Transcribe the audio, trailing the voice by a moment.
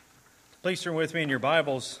Please turn with me in your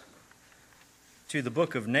Bibles to the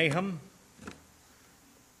book of Nahum,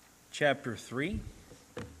 chapter 3.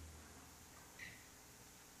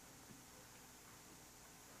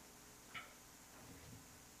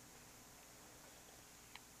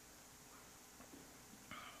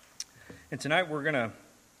 And tonight we're going to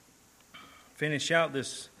finish out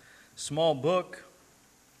this small book.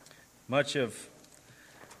 Much of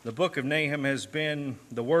the book of Nahum has been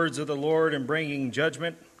the words of the Lord and bringing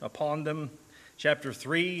judgment upon them. Chapter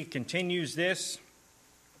 3 continues this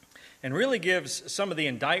and really gives some of the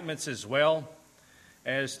indictments as well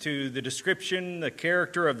as to the description, the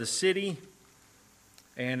character of the city.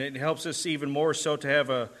 And it helps us even more so to have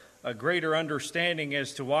a greater understanding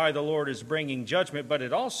as to why the Lord is bringing judgment. But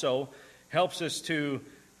it also helps us to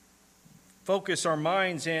focus our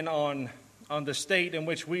minds in on the state in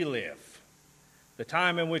which we live. The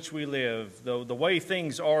time in which we live, the way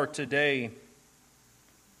things are today,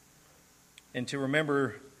 and to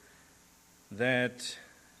remember that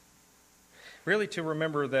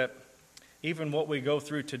even what we go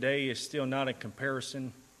through today is still not in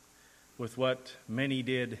comparison with what many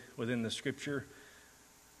did within the Scripture,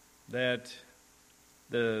 that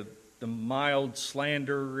the mild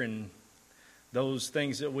slander and those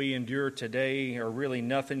things that we endure today are really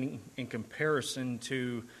nothing in comparison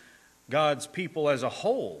to God's people as a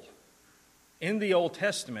whole in the Old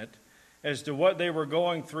Testament as to what they were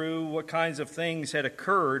going through, what kinds of things had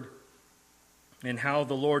occurred, and how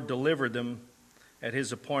the Lord delivered them at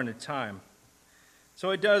His appointed time.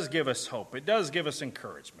 So it does give us hope. It does give us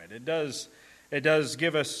encouragement. It does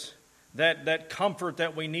give us that comfort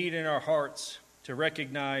that we need in our hearts to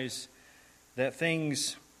recognize that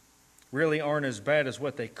things really aren't as bad as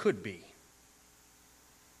what they could be.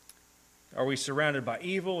 Are we surrounded by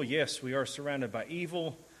evil? Yes, we are surrounded by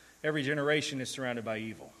evil. Every generation is surrounded by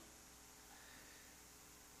evil.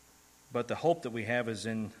 But the hope that we have is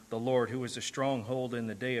in the Lord, who is a stronghold in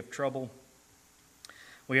the day of trouble.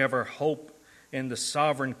 We have our hope in the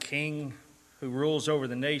sovereign King who rules over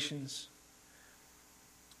the nations.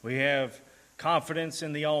 We have confidence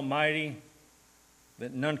in the Almighty,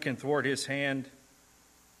 that none can thwart His hand.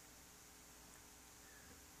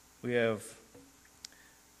 We have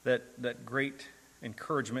that great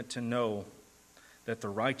encouragement to know that the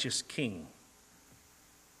righteous King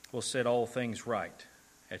will set all things right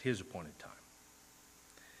at His appointed time.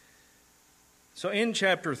 So in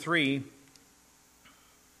chapter 3,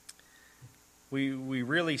 we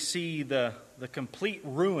really see the complete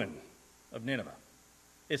ruin of Nineveh.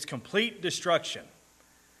 Its complete destruction.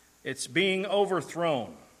 It's being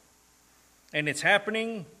overthrown. And it's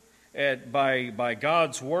happening by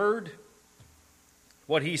God's word.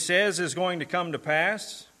 What He says is going to come to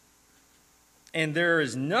pass, and there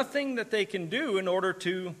is nothing that they can do in order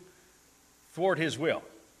to thwart His will.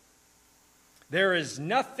 There is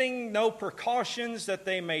nothing, no precautions that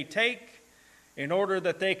they may take in order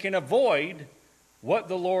that they can avoid what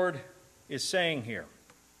the Lord is saying here.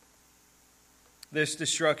 This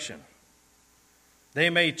destruction. They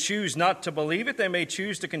may choose not to believe it. They may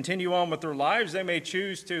choose to continue on with their lives. They may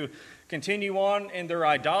choose to continue on in their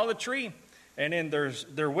idolatry and in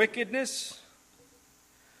their wickedness,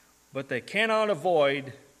 but they cannot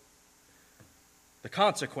avoid the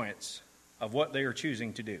consequence of what they are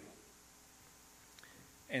choosing to do.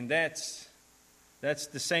 And that's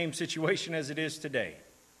the same situation as it is today.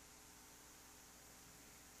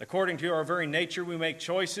 According to our very nature, we make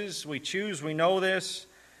choices, we choose, we know this,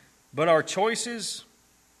 but our choices,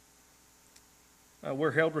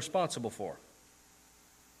 we're held responsible for.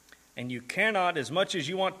 And you cannot, as much as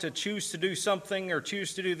you want to choose to do something or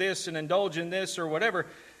choose to do this and indulge in this or whatever,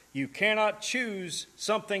 you cannot choose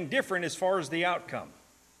something different as far as the outcome.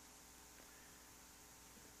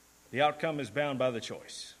 The outcome is bound by the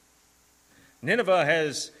choice. Nineveh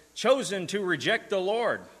has chosen to reject the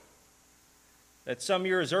Lord. That some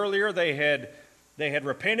years earlier they had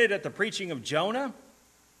repented at the preaching of Jonah,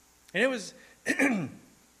 and it was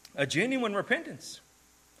a genuine repentance.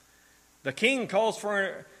 The king calls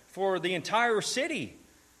for the entire city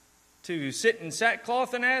to sit in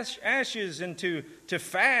sackcloth and ashes and to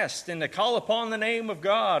fast and to call upon the name of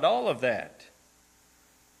God, all of that.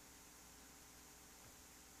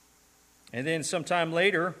 And then sometime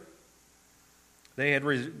later, they had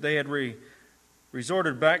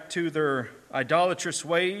resorted back to their idolatrous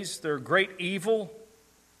ways, their great evil,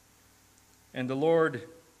 and the Lord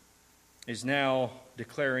is now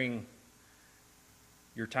declaring,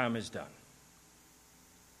 your time is done.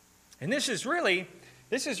 And this is really,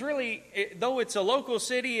 though it's a local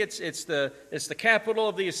city, it's the capital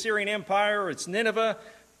of the Assyrian Empire, it's Nineveh,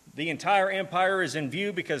 the entire empire is in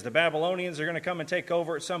view because the Babylonians are going to come and take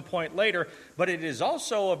over at some point later, but it is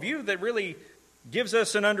also a view that really gives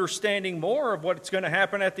us an understanding more of what's going to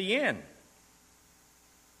happen at the end.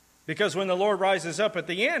 Because when the Lord rises up at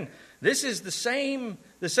the end, this is the same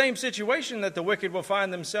situation that the wicked will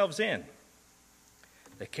find themselves in.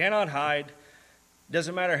 They cannot hide.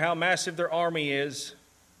 Doesn't matter how massive their army is.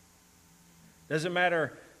 Doesn't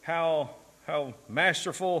matter how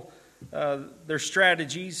masterful their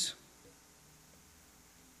strategies.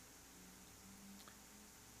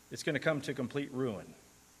 It's going to come to complete ruin.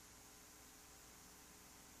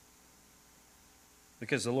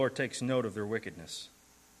 Because the Lord takes note of their wickedness.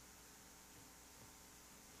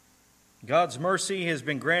 God's mercy has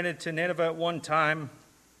been granted to Nineveh at one time,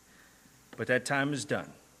 but that time is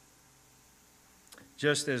done.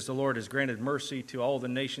 Just as the Lord has granted mercy to all the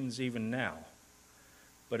nations even now.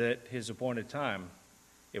 But at his appointed time,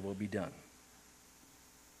 it will be done.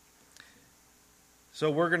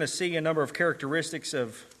 So we're going to see a number of characteristics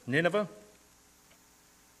of Nineveh.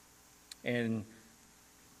 And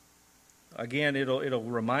again, it'll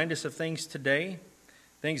remind us of things today.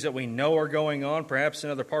 Things that we know are going on, perhaps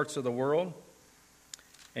in other parts of the world.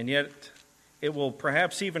 And yet, it will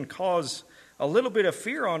perhaps even cause a little bit of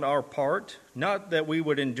fear on our part. Not that we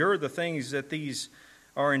would endure the things that these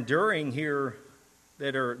are enduring here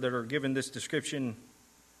that are given this description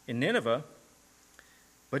in Nineveh,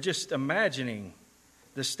 but just imagining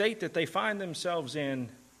the state that they find themselves in,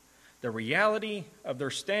 the reality of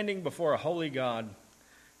their standing before a holy God,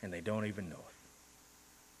 and they don't even know it.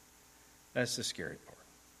 That's the scary part.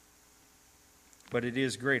 But it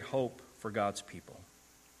is great hope for God's people.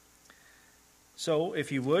 So,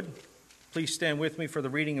 if you would, please stand with me for the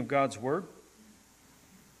reading of God's Word.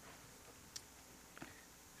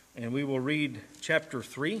 And we will read chapter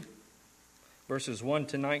 3, verses 1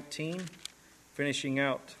 to 19, finishing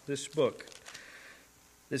out this book.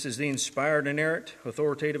 This is the inspired, inerrant,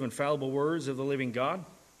 authoritative, infallible words of the living God.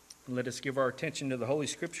 And let us give our attention to the Holy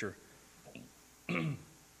Scripture.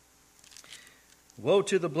 Woe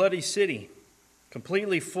to the bloody city,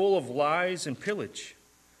 completely full of lies and pillage.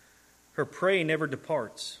 Her prey never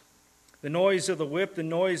departs. The noise of the whip, the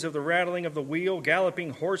noise of the rattling of the wheel,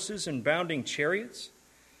 galloping horses and bounding chariots,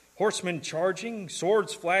 horsemen charging,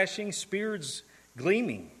 swords flashing, spears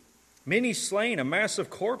gleaming, many slain, a mass of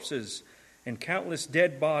corpses, and countless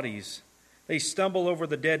dead bodies. They stumble over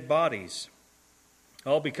the dead bodies,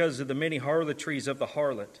 all because of the many harlotries of the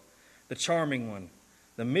harlot, the charming one,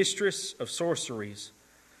 the mistress of sorceries,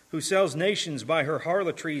 who sells nations by her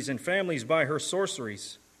harlotries and families by her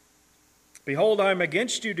sorceries. Behold, I am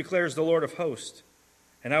against you, declares the Lord of hosts,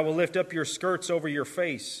 and I will lift up your skirts over your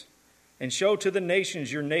face, and show to the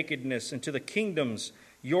nations your nakedness, and to the kingdoms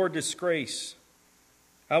your disgrace.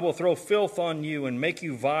 I will throw filth on you and make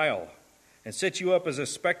you vile, and set you up as a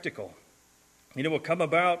spectacle. And it will come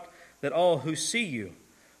about that all who see you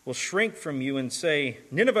will shrink from you and say,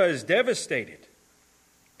 Nineveh is devastated.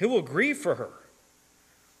 Who will grieve for her?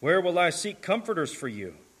 Where will I seek comforters for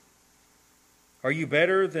you? Are you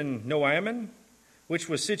better than Noaman, which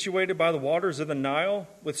was situated by the waters of the Nile,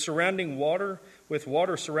 with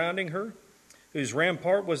water surrounding her, whose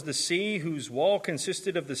rampart was the sea, whose wall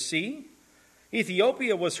consisted of the sea?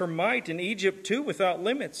 Ethiopia was her might, and Egypt too without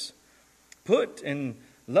limits. Put and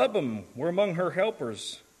Lubim were among her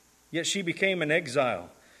helpers, yet she became an exile.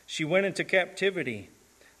 She went into captivity.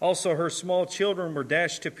 Also her small children were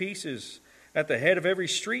dashed to pieces at the head of every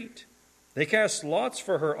street. They cast lots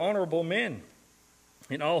for her honorable men,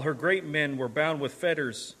 and all her great men were bound with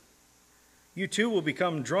fetters. You too will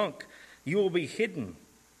become drunk. You will be hidden.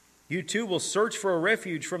 You too will search for a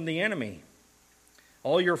refuge from the enemy.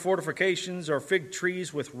 All your fortifications are fig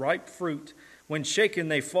trees with ripe fruit. When shaken,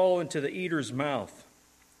 they fall into the eater's mouth.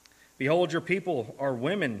 Behold, your people are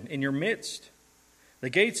women in your midst. The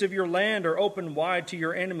gates of your land are open wide to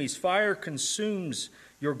your enemies. Fire consumes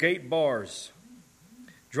your gate bars.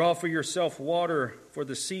 Draw for yourself water for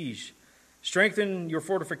the siege. Strengthen your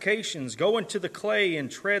fortifications. Go into the clay and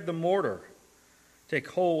tread the mortar. Take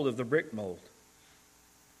hold of the brick mold.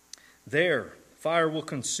 There, fire will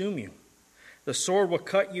consume you. The sword will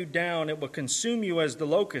cut you down. It will consume you as the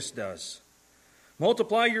locust does.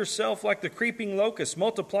 Multiply yourself like the creeping locust.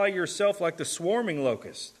 Multiply yourself like the swarming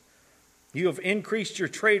locust. You have increased your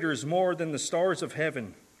traders more than the stars of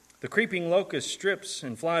heaven. The creeping locust strips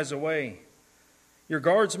and flies away. Your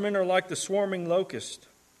guardsmen are like the swarming locust.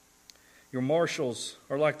 Your marshals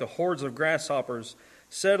are like the hordes of grasshoppers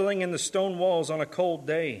settling in the stone walls on a cold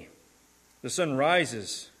day. The sun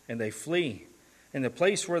rises and they flee, and the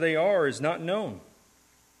place where they are is not known.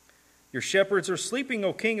 Your shepherds are sleeping,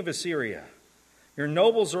 O king of Assyria. Your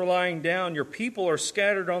nobles are lying down, your people are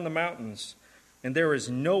scattered on the mountains, and there is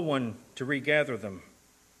no one to regather them.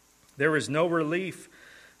 There is no relief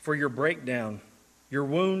for your breakdown. Your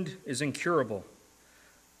wound is incurable.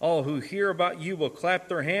 All who hear about you will clap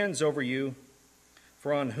their hands over you,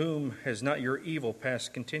 for on whom has not your evil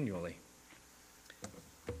passed continually?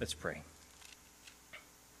 Let's pray.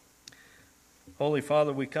 Holy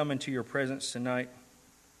Father, we come into your presence tonight.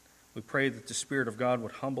 We pray that the Spirit of God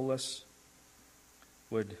would humble us,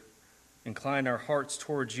 would incline our hearts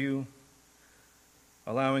towards you,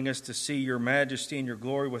 allowing us to see your majesty and your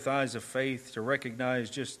glory with eyes of faith, to recognize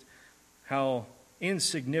just how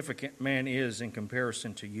insignificant man is in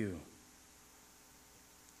comparison to you.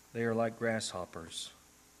 They are like grasshoppers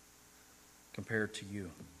compared to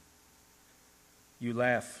you. You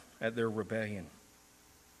laugh at their rebellion,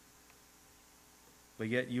 but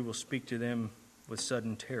yet you will speak to them with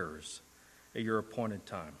sudden terrors at your appointed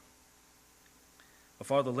time. But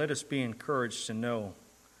Father, let us be encouraged to know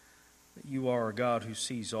that you are a God who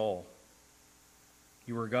sees all.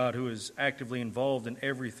 You are a God who is actively involved in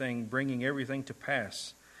everything, bringing everything to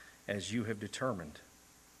pass as you have determined.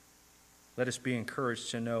 Let us be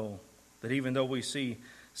encouraged to know that even though we see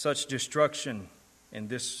such destruction in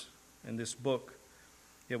this book,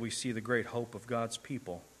 yet we see the great hope of God's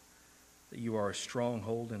people, that you are a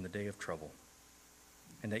stronghold in the day of trouble,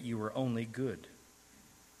 and that you are only good.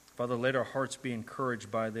 Father, let our hearts be encouraged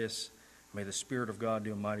by this. May the Spirit of God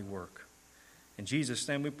do a mighty work. In Jesus'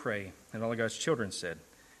 name we pray, and all of God's children said,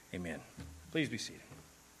 amen. Please be seated.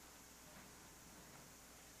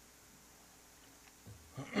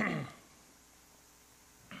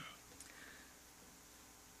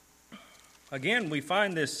 Again, we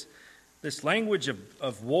find this language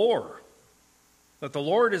of war, that the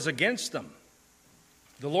Lord is against them.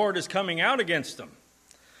 The Lord is coming out against them.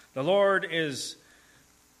 The Lord is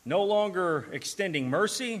no longer extending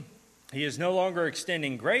mercy. He is no longer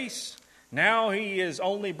extending grace. Now he is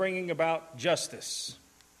only bringing about justice.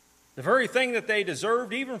 The very thing that they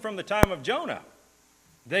deserved, even from the time of Jonah.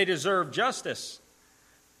 They deserved justice.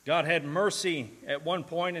 God had mercy at one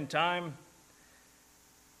point in time,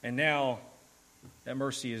 and now that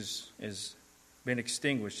mercy is been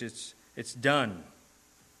extinguished. It's done.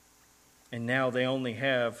 And now they only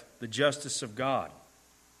have the justice of God.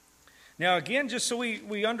 Now again, just so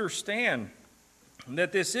we understand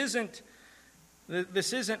that this isn't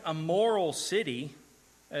a moral city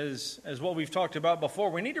as what we've talked about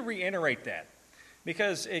before. We need to reiterate that,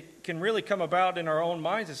 because it can really come about in our own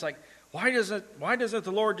minds. It's like, why doesn't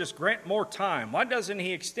the Lord just grant more time? Why doesn't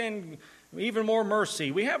he extend even more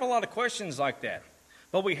mercy? We have a lot of questions like that.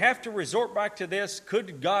 But we have to resort back to this.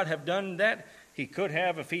 Could God have done that? He could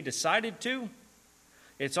have if he decided to.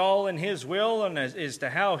 It's all in his will, and as to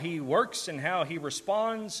how he works and how he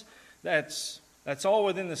responds, that's all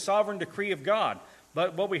within the sovereign decree of God.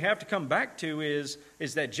 But what we have to come back to is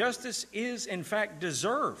that justice is in fact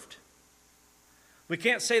deserved. We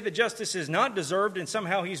can't say that justice is not deserved and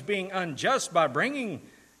somehow he's being unjust by bringing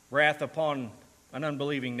wrath upon an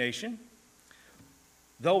unbelieving nation.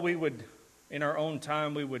 Though we would, in our own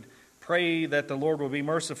time, we would pray that the Lord will be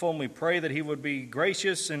merciful, and we pray that he would be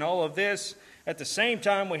gracious in all of this. At the same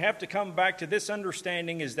time, we have to come back to this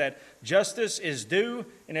understanding, is that justice is due,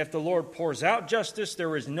 and if the Lord pours out justice,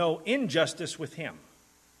 there is no injustice with him.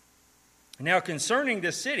 Now, concerning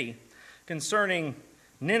this city, concerning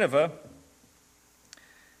Nineveh,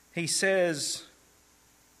 he says,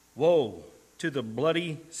 woe to the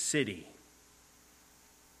bloody city.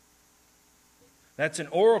 That's an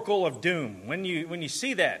oracle of doom. When you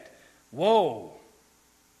see that, woe,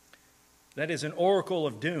 that is an oracle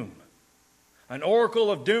of doom. An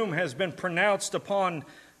oracle of doom has been pronounced upon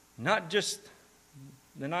not just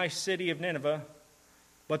the nice city of Nineveh,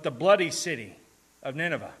 but the bloody city of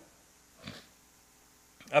Nineveh.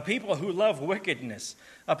 A people who love wickedness.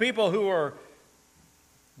 A people who are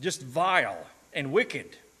just vile and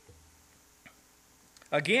wicked.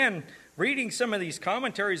 Again, reading some of these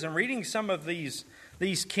commentaries and reading some of these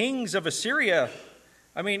kings of Assyria,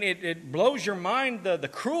 I mean, it blows your mind, the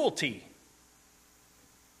cruelty.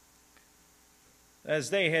 As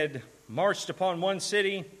they had marched upon one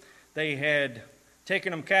city, they had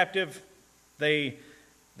taken them captive. They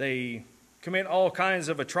commit all kinds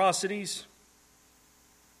of atrocities.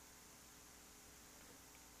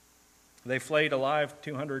 They flayed alive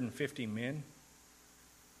 250 men.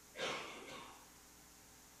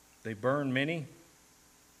 They burned many,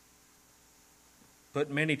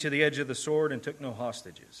 put many to the edge of the sword, and took no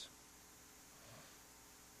hostages.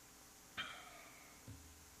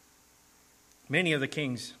 Many of the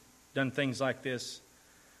kings done things like this.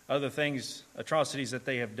 other things, atrocities that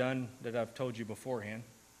they have done that I've told you beforehand.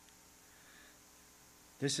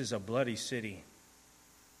 This is a bloody city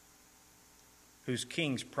whose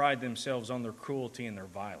kings pride themselves on their cruelty and their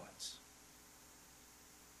violence.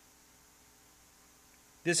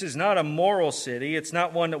 This is not a moral city. It's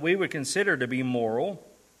not one that we would consider to be moral,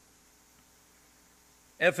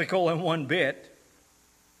 ethical in one bit.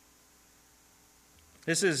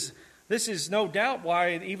 This is no doubt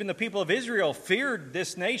why even the people of Israel feared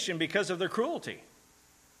this nation because of their cruelty.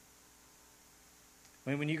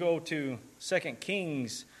 When you go to 2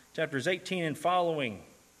 Kings chapters 18 and following,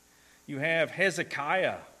 you have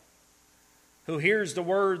Hezekiah, who hears the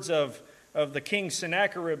words of the king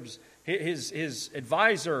Sennacherib's, his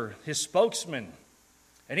advisor, his spokesman.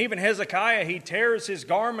 And even Hezekiah, he tears his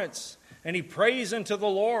garments and he prays unto the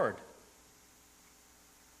Lord.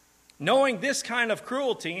 Knowing this kind of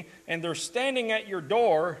cruelty, and they're standing at your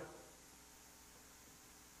door,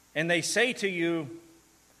 and they say to you,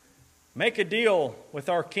 make a deal with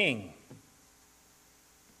our king,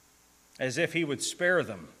 as if he would spare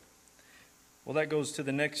them. Well, that goes to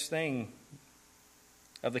the next thing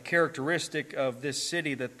of the characteristic of this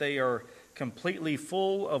city, that they are completely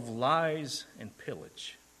full of lies and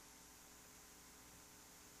pillage.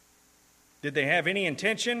 Did they have any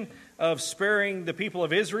intention of sparing the people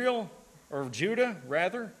of Israel, or of Judah,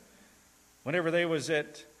 rather, whenever they was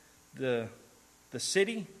at the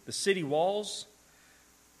city walls?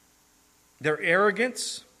 Their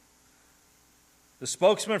arrogance. The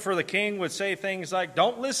spokesman for the king would say things like,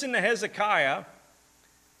 don't listen to Hezekiah.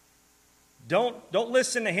 Don't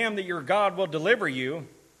listen to him that your God will deliver you.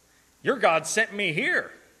 Your God sent me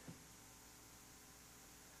here.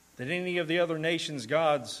 Did any of the other nations'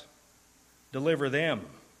 gods deliver them?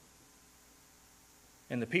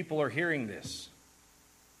 And the people are hearing this.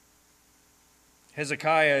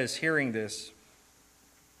 Hezekiah is hearing this.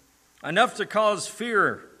 Enough to cause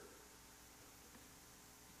fear.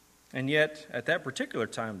 And yet, at that particular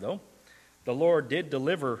time, though, the Lord did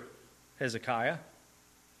deliver Hezekiah.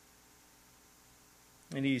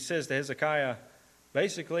 And he says to Hezekiah,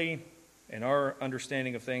 basically, in our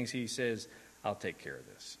understanding of things, he says, I'll take care of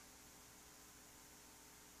this.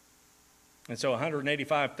 And so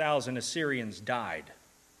 185,000 Assyrians died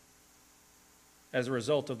as a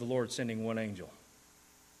result of the Lord sending one angel.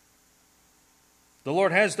 The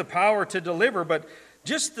Lord has the power to deliver, but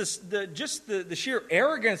just the sheer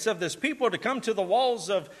arrogance of this people to come to the walls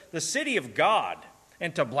of the city of God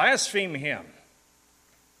and to blaspheme Him.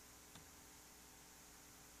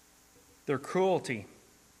 Their cruelty,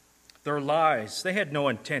 their lies. They had no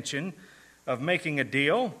intention of making a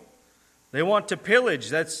deal. They want to pillage.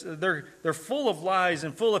 They're full of lies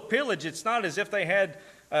and full of pillage. It's not as if they had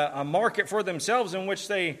a market for themselves in which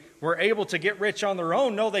they were able to get rich on their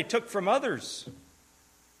own. No, they took from others.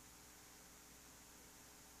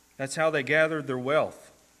 That's how they gathered their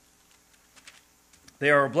wealth.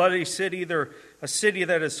 They are a bloody city. They're a city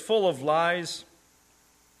that is full of lies.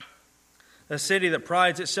 A city that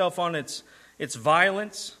prides itself on its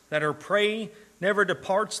violence, that her prey never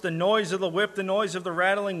departs, the noise of the whip, the noise of the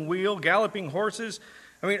rattling wheel, galloping horses.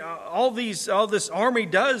 I mean, all this army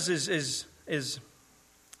does is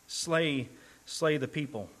slay the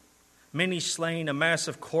people. Many slain, a mass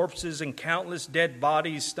of corpses, and countless dead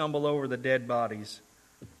bodies stumble over the dead bodies.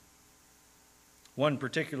 One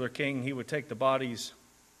particular king, he would take the bodies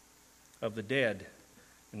of the dead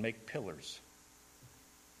and make pillars,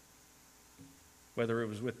 whether it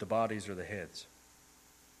was with the bodies or the heads.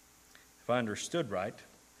 If I understood right,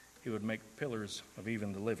 he would make pillars of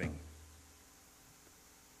even the living.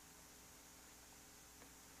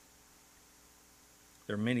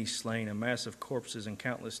 There are many slain, a mass of corpses and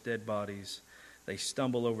countless dead bodies. They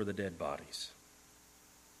stumble over the dead bodies.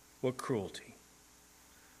 What cruelty.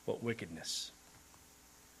 What wickedness.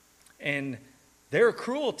 And their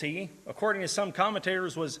cruelty, according to some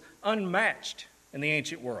commentators, was unmatched in the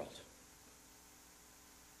ancient world.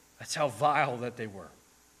 That's how vile that they were.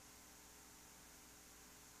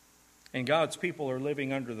 And God's people are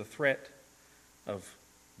living under the threat of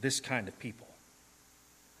this kind of people,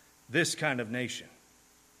 this kind of nation.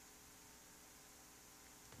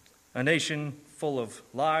 A nation full of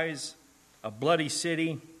lies, a bloody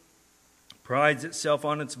city, prides itself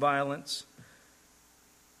on its violence,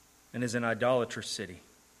 and is an idolatrous city.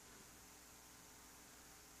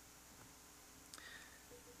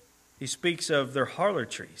 He speaks of their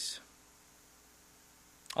harlotries.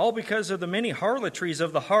 All because of the many harlotries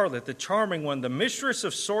of the harlot, the charming one, the mistress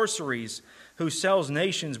of sorceries, who sells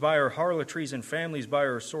nations by her harlotries and families by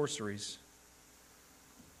her sorceries.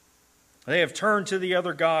 They have turned to the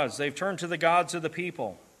other gods. They've turned to the gods of the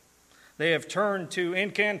people. They have turned to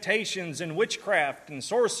incantations and witchcraft and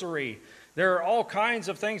sorcery. There are all kinds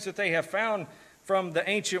of things that they have found from the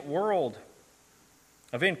ancient world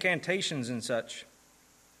of incantations and such.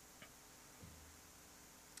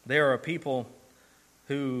 They are a people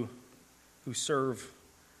who serve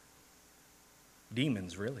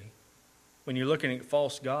demons, really. When you're looking at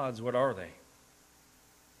false gods, what are they?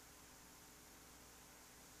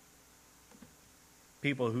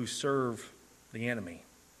 People who serve the enemy,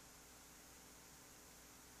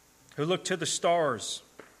 who look to the stars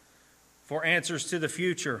for answers to the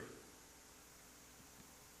future,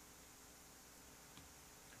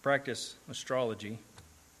 practice astrology.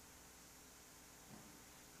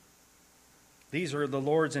 These are the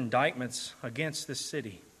Lord's indictments against this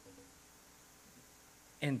city.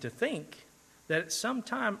 And to think that at some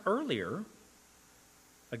time earlier,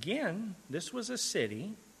 again, this was a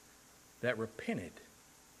city that repented.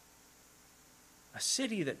 A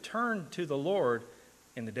city that turned to the Lord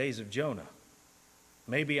in the days of Jonah.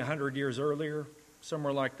 Maybe 100 years earlier,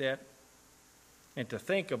 somewhere like that. And to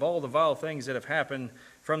think of all the vile things that have happened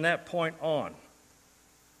from that point on.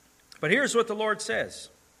 But here's what the Lord says.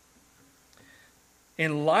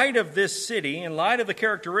 In light of this city, in light of the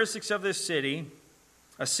characteristics of this city,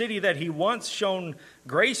 a city that he once shown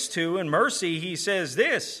grace to and mercy, he says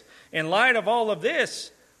this, in light of all of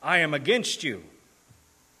this, I am against you.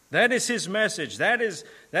 That is his message. That is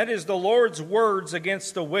the Lord's words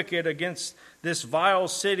against the wicked, against this vile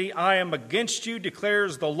city. I am against you,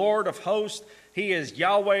 declares the Lord of hosts. He is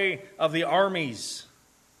Yahweh of the armies.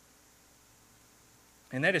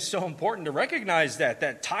 And that is so important to recognize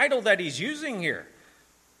that title that he's using here.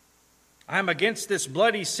 I'm against this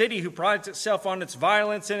bloody city who prides itself on its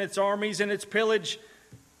violence and its armies and its pillage.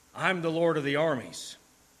 I'm the Lord of the armies,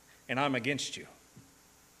 and I'm against you.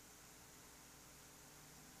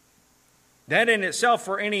 That in itself,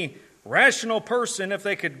 for any rational person, if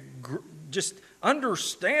they could just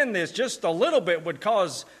understand this just a little bit, would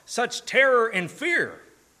cause such terror and fear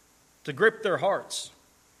to grip their hearts.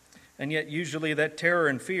 And yet usually that terror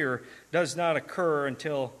and fear does not occur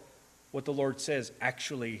until what the Lord says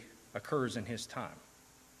actually occurs in his time.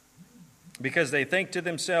 Because they think to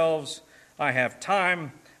themselves, I have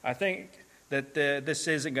time. I think that this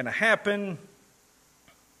isn't going to happen.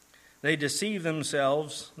 They deceive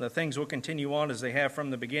themselves. The things will continue on as they have from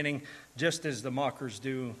the beginning, just as the mockers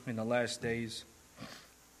do in the last days.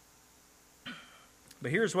 But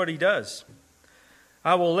here's what he does.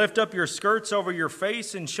 I will lift up your skirts over your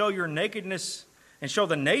face and show your nakedness, and show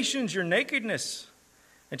the nations your nakedness,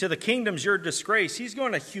 and to the kingdoms your disgrace. He's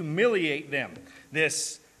going to humiliate them.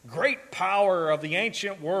 This great power of the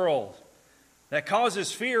ancient world that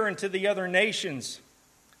causes fear into the other nations.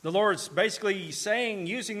 The Lord's basically saying,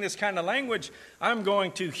 using this kind of language, I'm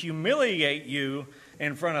going to humiliate you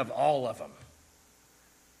in front of all of them,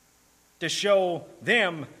 to show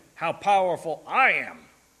them how powerful I am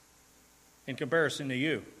in comparison to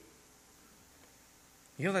you.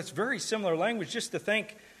 You know, that's very similar language just to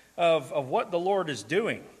think of what the Lord is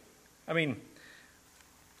doing. I mean,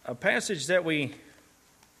 a passage that we've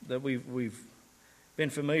been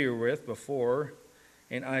familiar with before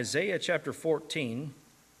in Isaiah chapter 14.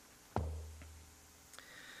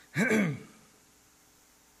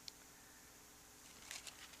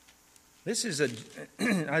 This is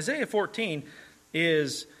Isaiah 14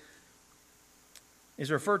 is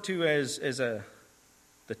referred to as the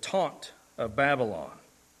taunt of Babylon.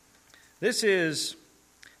 This is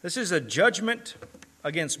a judgment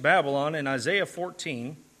against Babylon in Isaiah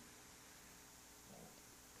 14.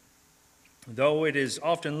 Though it is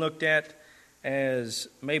often looked at as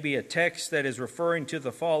maybe a text that is referring to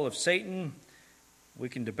the fall of Satan, we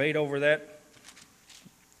can debate over that.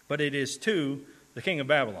 But it is to the king of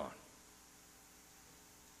Babylon.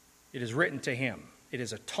 It is written to him. It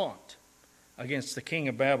is a taunt against the king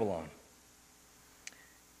of Babylon.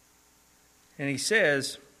 And he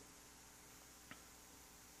says,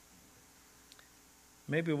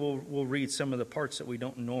 maybe we'll read some of the parts that we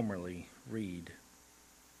don't normally read.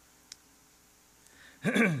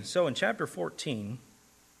 So in chapter 14,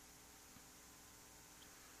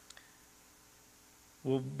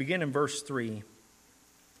 we'll begin in verse 3.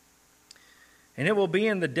 And it will be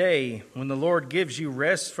in the day when the Lord gives you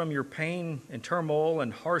rest from your pain and turmoil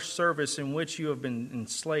and harsh service in which you have been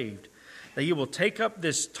enslaved, that you will take up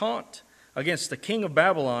this taunt against the king of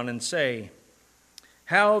Babylon and say,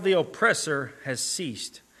 how the oppressor has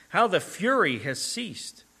ceased, how the fury has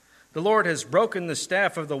ceased. The Lord has broken the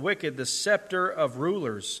staff of the wicked, the scepter of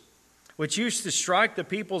rulers, which used to strike the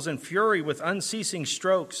peoples in fury with unceasing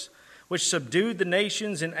strokes, which subdued the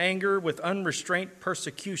nations in anger with unrestrained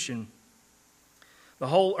persecution. The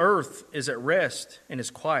whole earth is at rest and is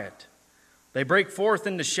quiet. They break forth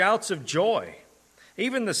into shouts of joy.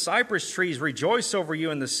 Even the cypress trees rejoice over you,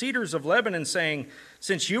 and the cedars of Lebanon, saying,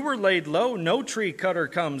 since you were laid low, no tree cutter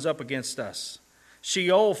comes up against us.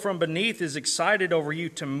 Sheol from beneath is excited over you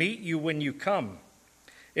to meet you when you come.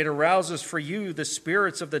 It arouses for you the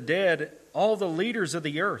spirits of the dead, all the leaders of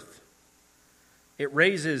the earth. It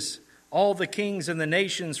raises all the kings and the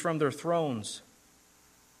nations from their thrones.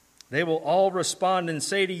 They will all respond and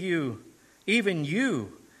say to you, even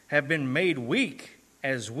you have been made weak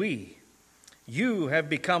as we. You have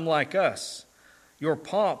become like us. Your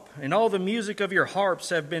pomp and all the music of your harps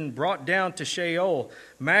have been brought down to Sheol.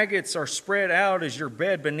 Maggots are spread out as your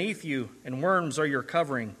bed beneath you, and worms are your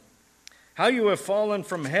covering. How you have fallen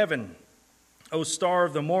from heaven, O star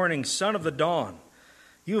of the morning, son of the dawn.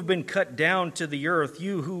 You have been cut down to the earth,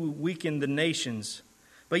 you who weakened the nations.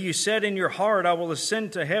 But you said in your heart, I will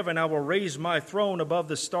ascend to heaven, I will raise my throne above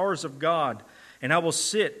the stars of God, and I will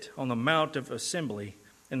sit on the mount of assembly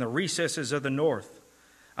in the recesses of the north.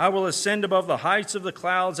 I will ascend above the heights of the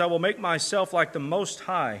clouds, I will make myself like the Most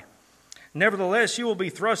High. Nevertheless, you will be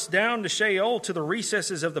thrust down to Sheol, to the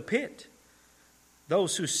recesses of the pit.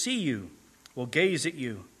 Those who see you will gaze at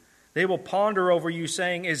you. They will ponder over you,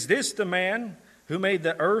 saying, is this the man who made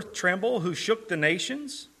the earth tremble, who shook the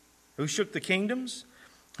nations, who shook the kingdoms?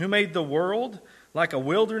 Who made the world like a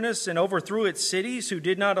wilderness and overthrew its cities, who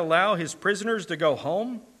did not allow his prisoners to go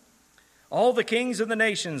home? All the kings of the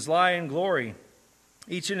nations lie in glory,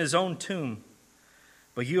 each in his own tomb.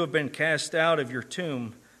 But you have been cast out of your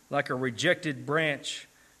tomb like a rejected branch,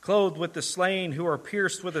 clothed with the slain who are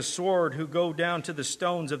pierced with a sword, who go down to the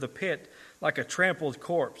stones of the pit like a trampled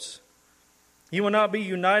corpse. You will not be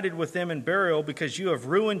united with them in burial, because you have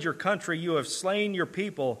ruined your country, you have slain your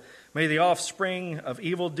people. May the offspring of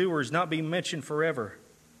evildoers not be mentioned forever.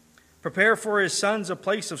 Prepare for his sons a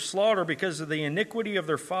place of slaughter because of the iniquity of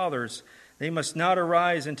their fathers. They must not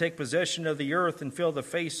arise and take possession of the earth and fill the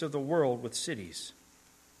face of the world with cities.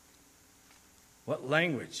 What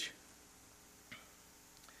language!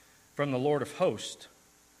 From the Lord of hosts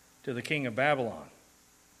to the king of Babylon.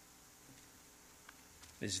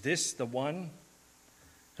 Is this the one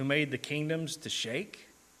who made the kingdoms to shake,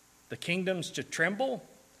 the kingdoms to tremble?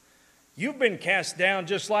 You've been cast down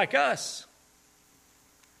just like us.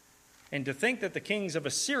 And to think that the kings of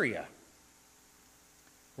Assyria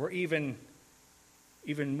were even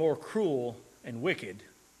more cruel and wicked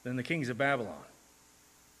than the kings of Babylon.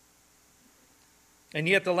 And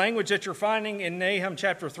yet the language that you're finding in Nahum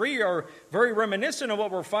chapter 3 are very reminiscent of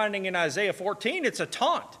what we're finding in Isaiah 14. It's a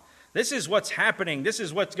taunt. This is what's happening. This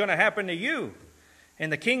is what's going to happen to you.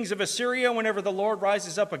 And the kings of Assyria, whenever the Lord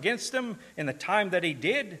rises up against them in the time that he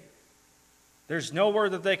did, there's nowhere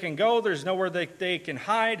that they can go. There's nowhere that they can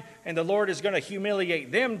hide. And the Lord is going to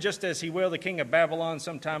humiliate them just as he will the king of Babylon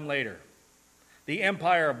sometime later. The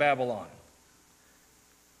empire of Babylon.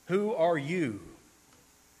 Who are you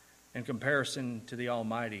in comparison to the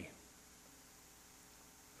Almighty?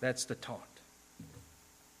 That's the taunt.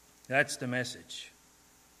 That's the message.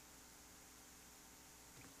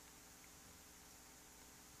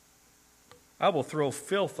 I will throw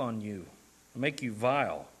filth on you, make you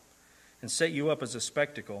vile, and set you up as a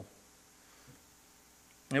spectacle.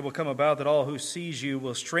 It will come about that all who sees you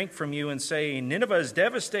will shrink from you and say, Nineveh is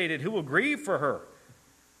devastated. Who will grieve for her?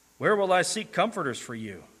 Where will I seek comforters for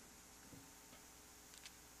you?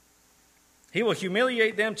 He will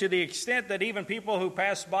humiliate them to the extent that even people who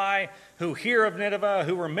pass by, who hear of Nineveh,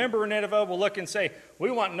 who remember Nineveh, will look and say,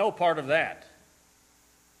 we want no part of that.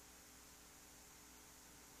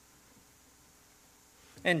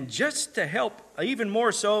 And just to help even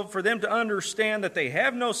more so for them to understand that they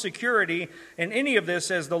have no security in any of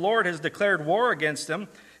this, as the Lord has declared war against them,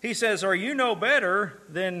 he says, are you no better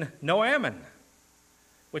than Noaman?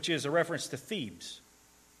 Which is a reference to Thebes.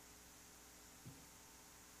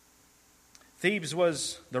 Thebes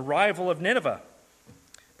was the rival of Nineveh.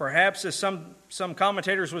 Perhaps, as some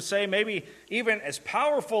commentators would say, maybe even as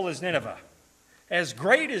powerful as Nineveh, as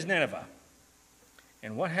great as Nineveh.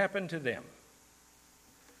 And what happened to them?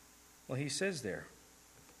 Well, he says there.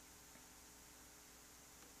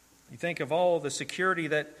 You think of all the security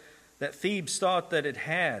that Thebes thought that it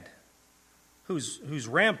had, whose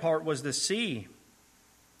rampart was the sea,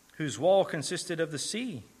 whose wall consisted of the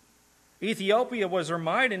sea. Ethiopia was her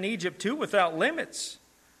might, and Egypt too, without limits.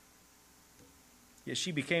 Yet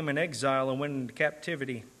she became an exile and went into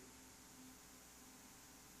captivity.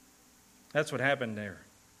 That's what happened there.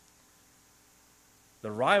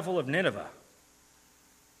 The rival of Nineveh,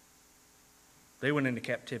 they went into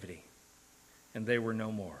captivity, and they were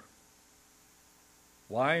no more.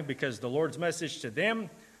 Why? Because the Lord's message to them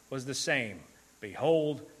was the same.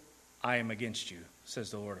 Behold, I am against you,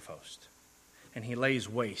 says the Lord of hosts. And he lays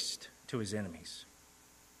waste to his enemies.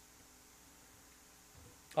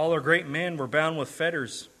 All our great men were bound with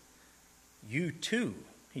fetters. You too,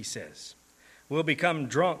 he says, will become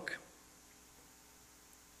drunk.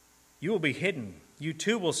 You will be hidden. You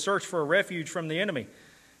too will search for a refuge from the enemy.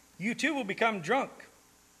 You too will become drunk.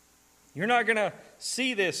 You're not going to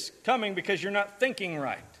see this coming because you're not thinking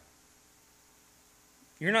right.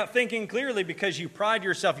 You're not thinking clearly because you pride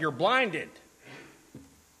yourself. You're blinded.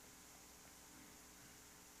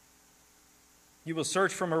 You will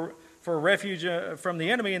search for a refuge from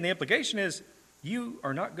the enemy, and the implication is you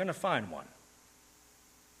are not going to find one.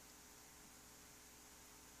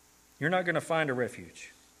 You're not going to find a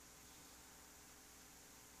refuge.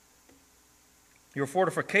 Your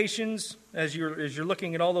fortifications, as you're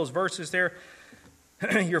looking at all those verses there,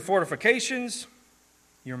 your fortifications,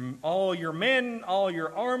 all your men, all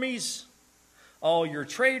your armies, all your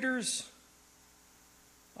traders,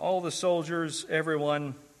 all the soldiers,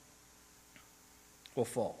 everyone will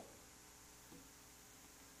fall.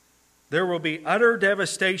 There will be utter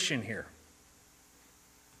devastation here.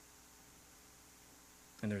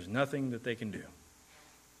 And there's nothing that they can do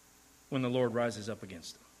when the Lord rises up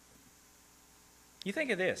against them. You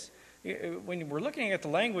think of this. When we're looking at the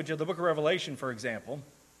language of the book of Revelation, for example,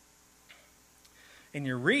 and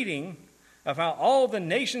you're reading of how all the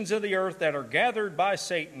nations of the earth that are gathered by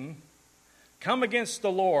Satan come against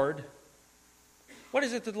the Lord, what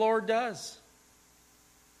is it that the Lord does?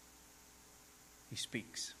 He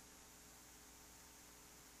speaks.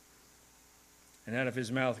 And out of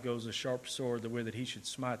his mouth goes a sharp sword, wherewith that he should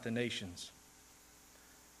smite the nations,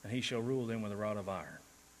 and he shall rule them with a rod of iron.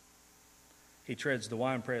 He treads the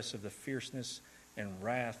winepress of the fierceness and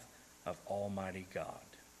wrath of Almighty God.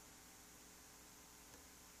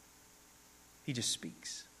 He just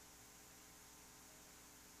speaks.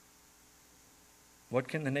 What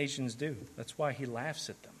can the nations do? That's why he laughs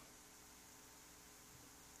at them.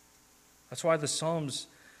 That's why the Psalms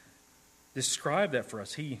describe that for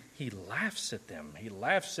us. He laughs at them. He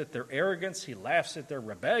laughs at their arrogance. He laughs at their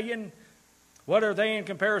rebellion. What are they in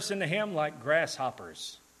comparison to him? Like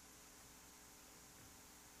grasshoppers.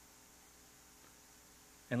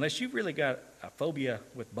 Unless you've really got a phobia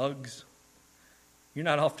with bugs, you're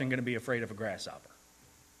not often going to be afraid of a grasshopper.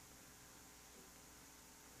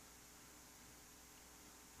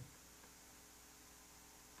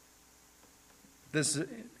 Does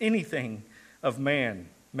anything of man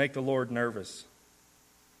make the Lord nervous?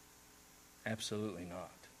 Absolutely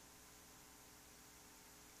not.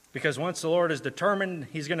 Because once the Lord is determined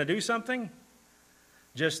he's going to do something,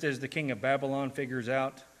 just as the king of Babylon figures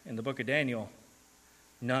out in the book of Daniel,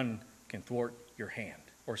 none can thwart your hand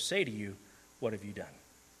or say to you, what have you done?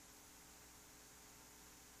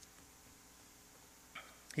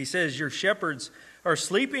 He says, your shepherds are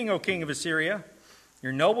sleeping, O king of Assyria.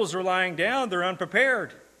 Your nobles are lying down. They're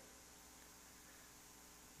unprepared.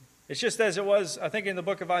 It's just as it was, I think, in the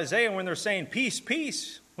book of Isaiah when they're saying, peace,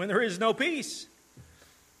 peace, when there is no peace.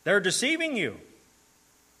 They're deceiving you.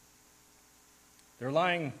 They're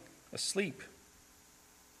lying asleep.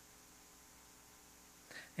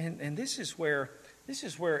 And this is where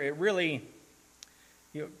it really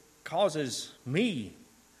causes me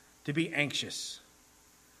to be anxious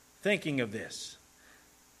thinking of this.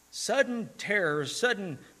 Sudden terror,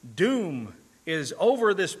 sudden doom is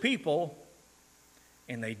over this people,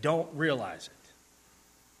 and they don't realize it.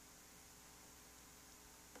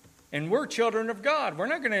 And we're children of God. We're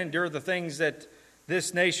not going to endure the things that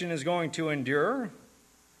this nation is going to endure.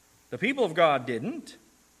 The people of God didn't.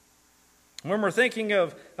 When we're thinking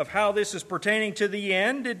of how this is pertaining to the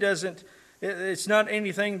end, it's not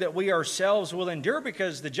anything that we ourselves will endure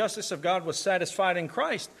because the justice of God was satisfied in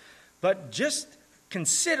Christ. But just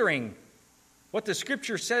considering what the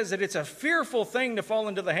Scripture says, that it's a fearful thing to fall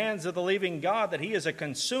into the hands of the living God, that He is a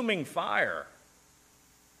consuming fire.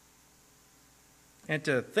 And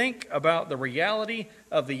to think about the reality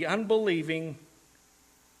of the unbelieving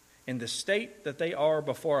in the state that they are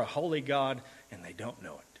before a holy God, and they don't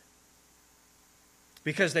know it.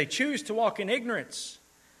 Because they choose to walk in ignorance,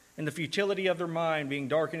 in the futility of their mind, being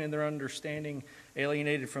darkened in their understanding,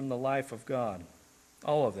 alienated from the life of God.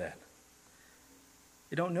 All of that.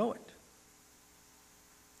 They don't know it.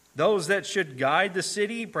 Those that should guide the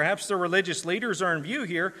city, perhaps the religious leaders are in view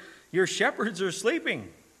here. Your shepherds are sleeping.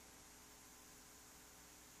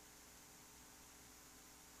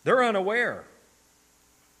 They're unaware.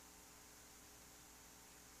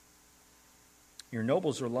 Your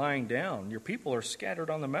nobles are lying down. Your people are scattered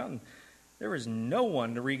on the mountain. There is no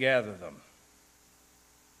one to regather them.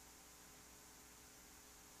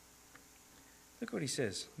 Look what he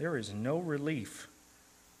says. There is no relief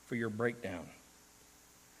for your breakdown.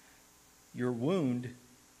 Your wound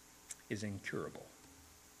is incurable.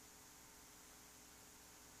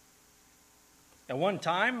 At one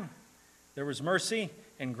time, there was mercy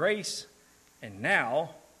and grace, and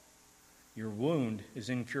now your wound is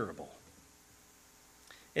incurable.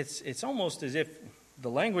 It's almost as if the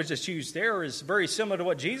language that's used there is very similar to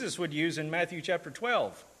what Jesus would use in Matthew chapter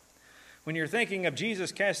 12. When you're thinking of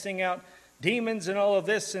Jesus casting out demons and all of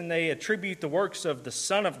this, and they attribute the works of the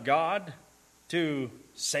Son of God to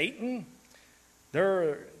Satan,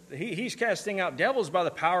 he's casting out devils by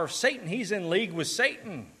the power of Satan. He's in league with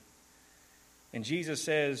Satan. And Jesus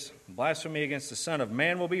says, blasphemy against the Son of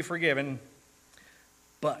Man will be forgiven,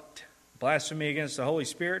 but blasphemy against the Holy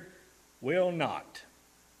Spirit will not.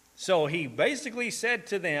 So he basically said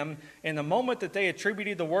to them, in the moment that they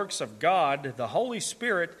attributed the works of God, the Holy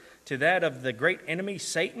Spirit, to that of the great enemy,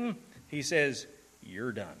 Satan, he says,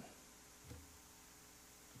 you're done.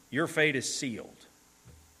 Your fate is sealed.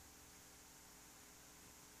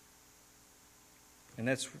 And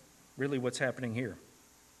that's really what's happening here.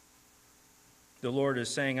 The Lord is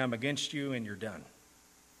saying, I'm against you and you're done.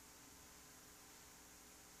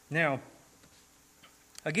 Now,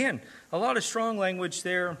 again, a lot of strong language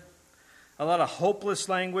there, a lot of hopeless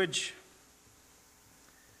language.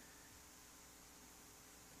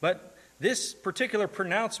 But this particular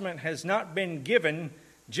pronouncement has not been given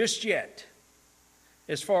just yet,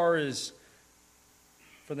 as far as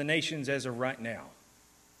for the nations as of right now.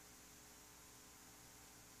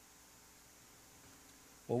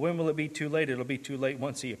 Well, when will it be too late? It'll be too late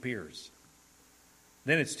once he appears.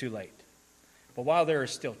 Then it's too late. But while there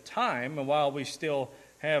is still time, and while we still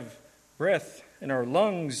have breath in our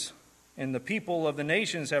lungs, and the people of the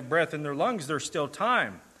nations have breath in their lungs, there's still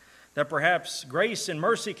time that perhaps grace and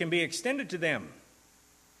mercy can be extended to them.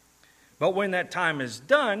 But when that time is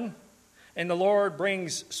done, and the Lord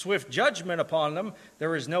brings swift judgment upon them,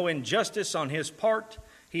 there is no injustice on his part.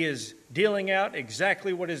 He is dealing out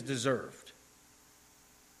exactly what is deserved.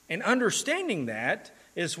 And understanding that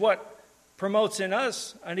is what promotes in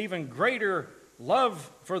us an even greater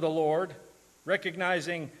love for the Lord,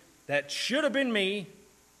 recognizing that should have been me,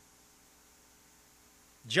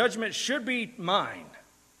 judgment should be mine.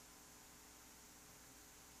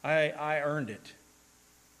 I earned it.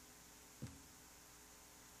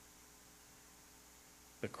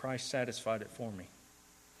 But Christ satisfied it for me.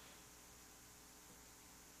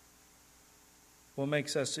 What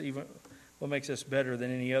makes us better than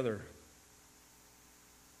any other?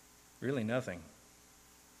 Really nothing.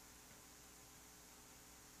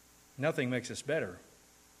 Nothing makes us better.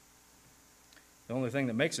 The only thing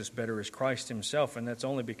that makes us better is Christ himself, and that's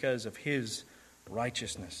only because of his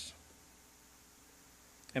righteousness.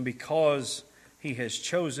 And because he has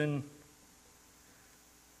chosen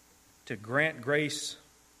to grant grace,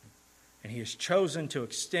 and he has chosen to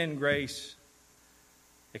extend grace,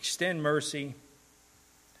 extend mercy,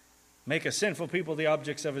 make a sinful people the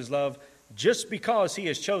objects of his love, just because he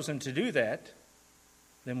has chosen to do that,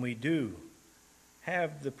 then we do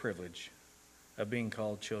have the privilege of being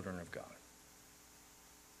called children of God.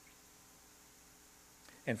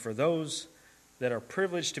 And for those that are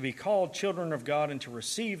privileged to be called children of God and to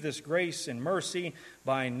receive this grace and mercy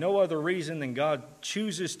by no other reason than God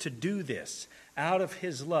chooses to do this out of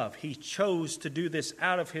his love. He chose to do this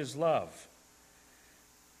out of his love.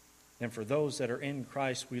 And for those that are in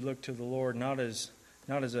Christ, we look to the Lord not as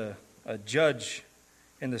a judge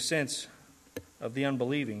in the sense of the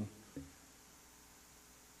unbelieving,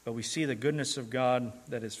 but we see the goodness of God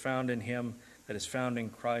that is found in him, that is found in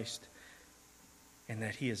Christ, and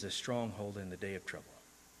that he is a stronghold in the day of trouble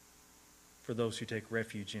for those who take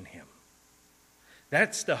refuge in him.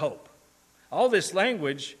 That's the hope. All this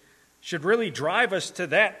language should really drive us to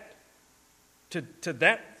that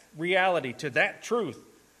reality, to that truth.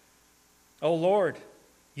 Oh Lord,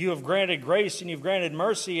 you have granted grace and you've granted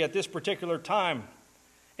mercy at this particular time,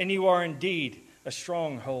 and you are indeed a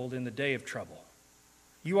stronghold in the day of trouble.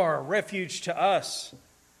 You are a refuge to us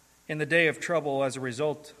in the day of trouble as a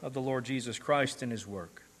result of the Lord Jesus Christ and his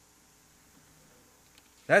work.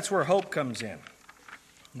 That's where hope comes in.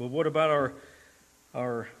 But what about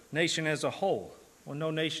our nation as a whole? Well, no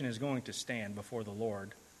nation is going to stand before the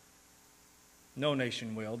Lord. No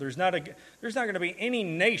nation will. There's not going to be any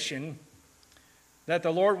nation that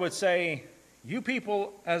the Lord would say, you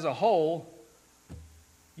people as a whole,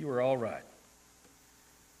 you were all right.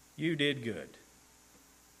 You did good.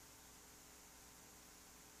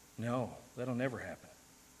 No, that'll never happen.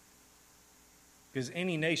 Because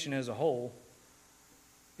any nation as a whole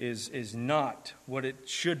is not what it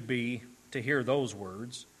should be to hear those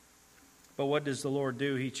words. But what does the Lord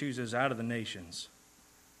do? He chooses out of the nations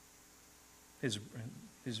his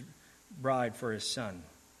bride for his son,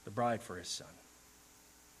 the bride for his son.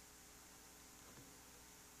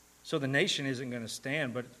 So the nation isn't going to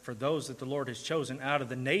stand, but for those that the Lord has chosen out of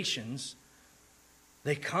the nations,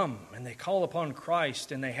 they come and they call upon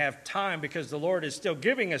Christ and they have time because the Lord is still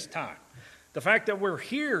giving us time. The fact that we're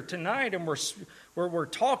here tonight and we're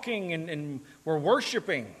talking and we're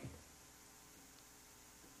worshiping,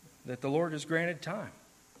 that the Lord has granted time.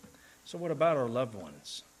 So what about our loved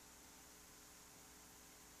ones?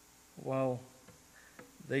 Well,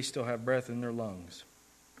 they still have breath in their lungs.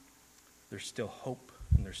 There's still hope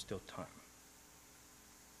and there's still time.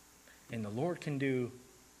 And the Lord can do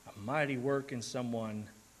a mighty work in someone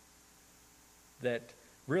that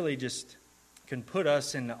really just can put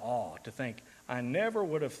us in awe to think, I never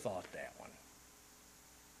would have thought that one.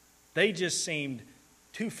 They just seemed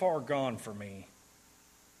too far gone for me.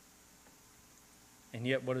 And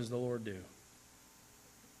yet, what does the Lord do?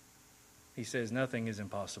 He says, nothing is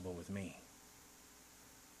impossible with me.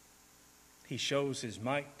 He shows his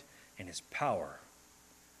might and his power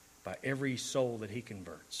by every soul that he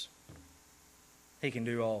converts. He can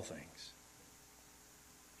do all things.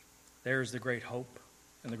 There's the great hope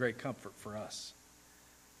and the great comfort for us.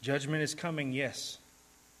 Judgment is coming, yes.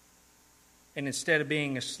 And instead of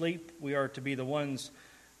being asleep, we are to be the ones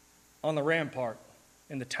on the rampart,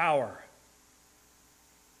 in the tower,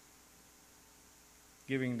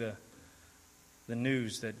 giving the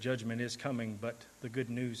news that judgment is coming, but the good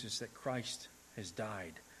news is that Christ has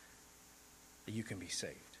died, that you can be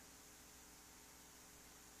saved.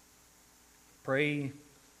 Pray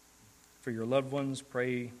for your loved ones.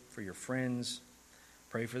 Pray for your friends.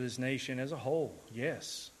 Pray for this nation as a whole.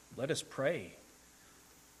 Yes, let us pray.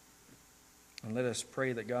 And let us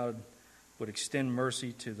pray that God would extend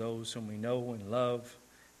mercy to those whom we know and love,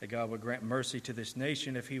 that God would grant mercy to this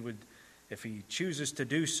nation if He chooses to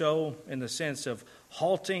do so in the sense of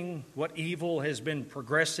halting what evil has been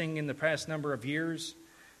progressing in the past number of years,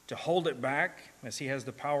 to hold it back as He has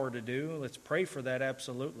the power to do. Let's pray for that,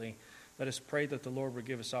 absolutely. Let us pray that the Lord would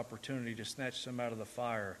give us opportunity to snatch some out of the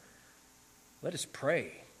fire. Let us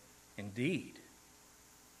pray, indeed.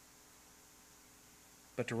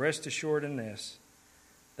 But to rest assured in this,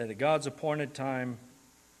 that at God's appointed time,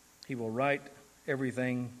 He will right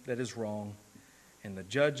everything that is wrong, and the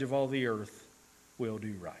judge of all the earth will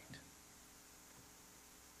do right.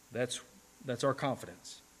 That's our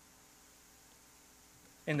confidence.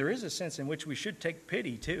 And there is a sense in which we should take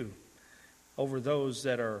pity, too, over those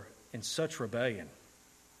that are in such rebellion.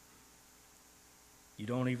 You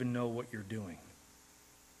don't even know what you're doing.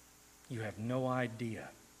 You have no idea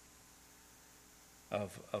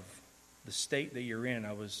of the state that you're in.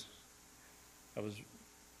 I was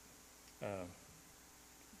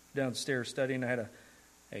downstairs studying. I had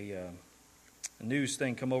a news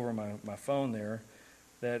thing come over my phone there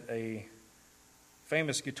that a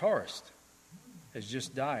famous guitarist has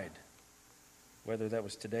just died. Whether that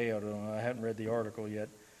was today, I don't know. I haven't read the article yet.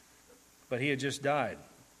 But he had just died.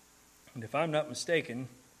 And if I'm not mistaken,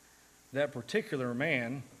 that particular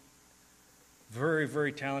man, very,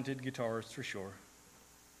 very talented guitarist for sure,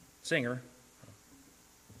 singer,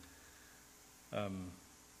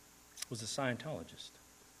 was a Scientologist.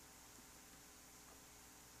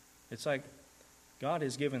 It's like God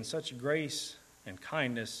has given such grace and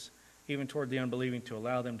kindness even toward the unbelieving to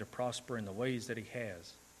allow them to prosper in the ways that He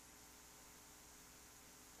has.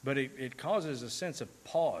 But it causes a sense of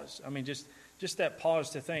pause. I mean, just that pause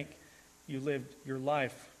to think you lived your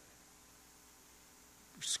life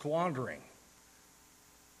squandering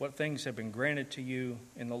what things have been granted to you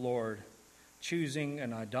in the Lord, choosing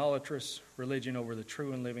an idolatrous religion over the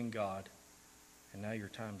true and living God, and now your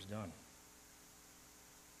time's done.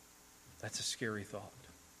 That's a scary thought.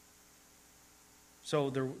 So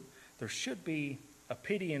there should be a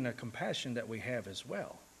pity and a compassion that we have as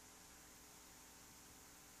well,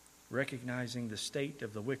 recognizing the state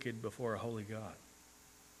of the wicked before a holy God.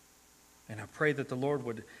 And I pray that the Lord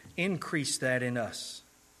would increase that in us,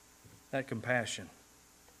 that compassion,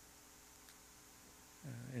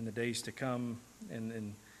 in the days to come,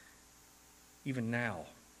 and even now,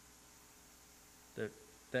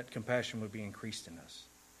 that compassion would be increased in us,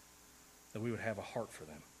 that we would have a heart for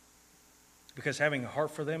them. Because having a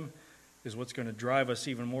heart for them is what's going to drive us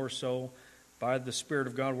even more so by the Spirit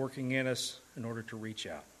of God working in us in order to reach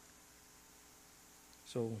out.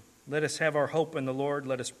 So let us have our hope in the Lord.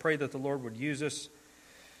 Let us pray that the Lord would use us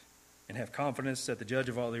and have confidence that the Judge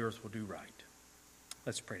of all the earth will do right.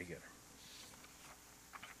 Let's pray together.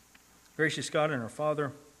 Gracious God and our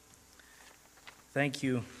Father, thank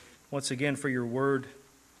you once again for your word.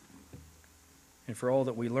 and for all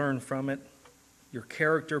that we learn from it, your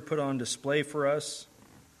character put on display for us.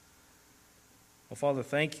 Well, Father,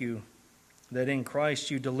 thank you that in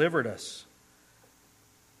Christ you delivered us.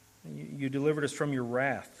 You delivered us from your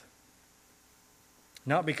wrath.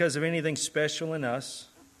 Not because of anything special in us,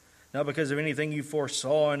 not because of anything you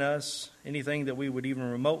foresaw in us, anything that we would even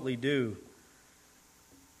remotely do.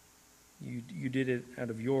 You did it out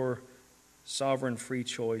of your sovereign free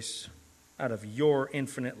choice, out of your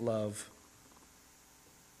infinite love.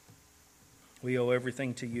 We owe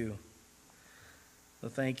everything to you. So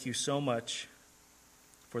thank you so much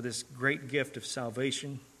for this great gift of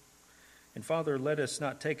salvation. And Father, let us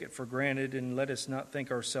not take it for granted, and let us not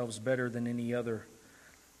think ourselves better than any other,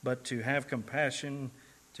 but to have compassion,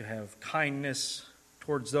 to have kindness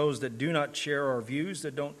towards those that do not share our views,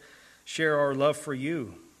 that don't share our love for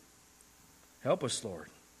you. Help us, Lord,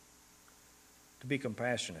 to be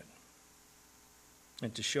compassionate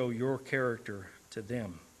and to show your character to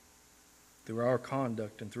them through our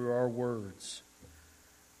conduct and through our words,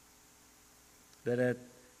 that at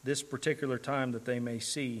this particular time that they may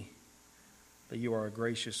see that you are a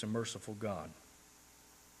gracious and merciful God.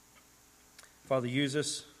 Father, use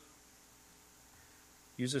us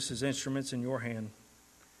as instruments in your hand,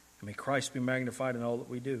 and may Christ be magnified in all that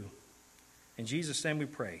we do. In Jesus' name we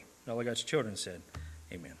pray. And all of God's children said,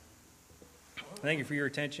 amen. Thank you for your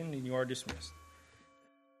attention, and you are dismissed.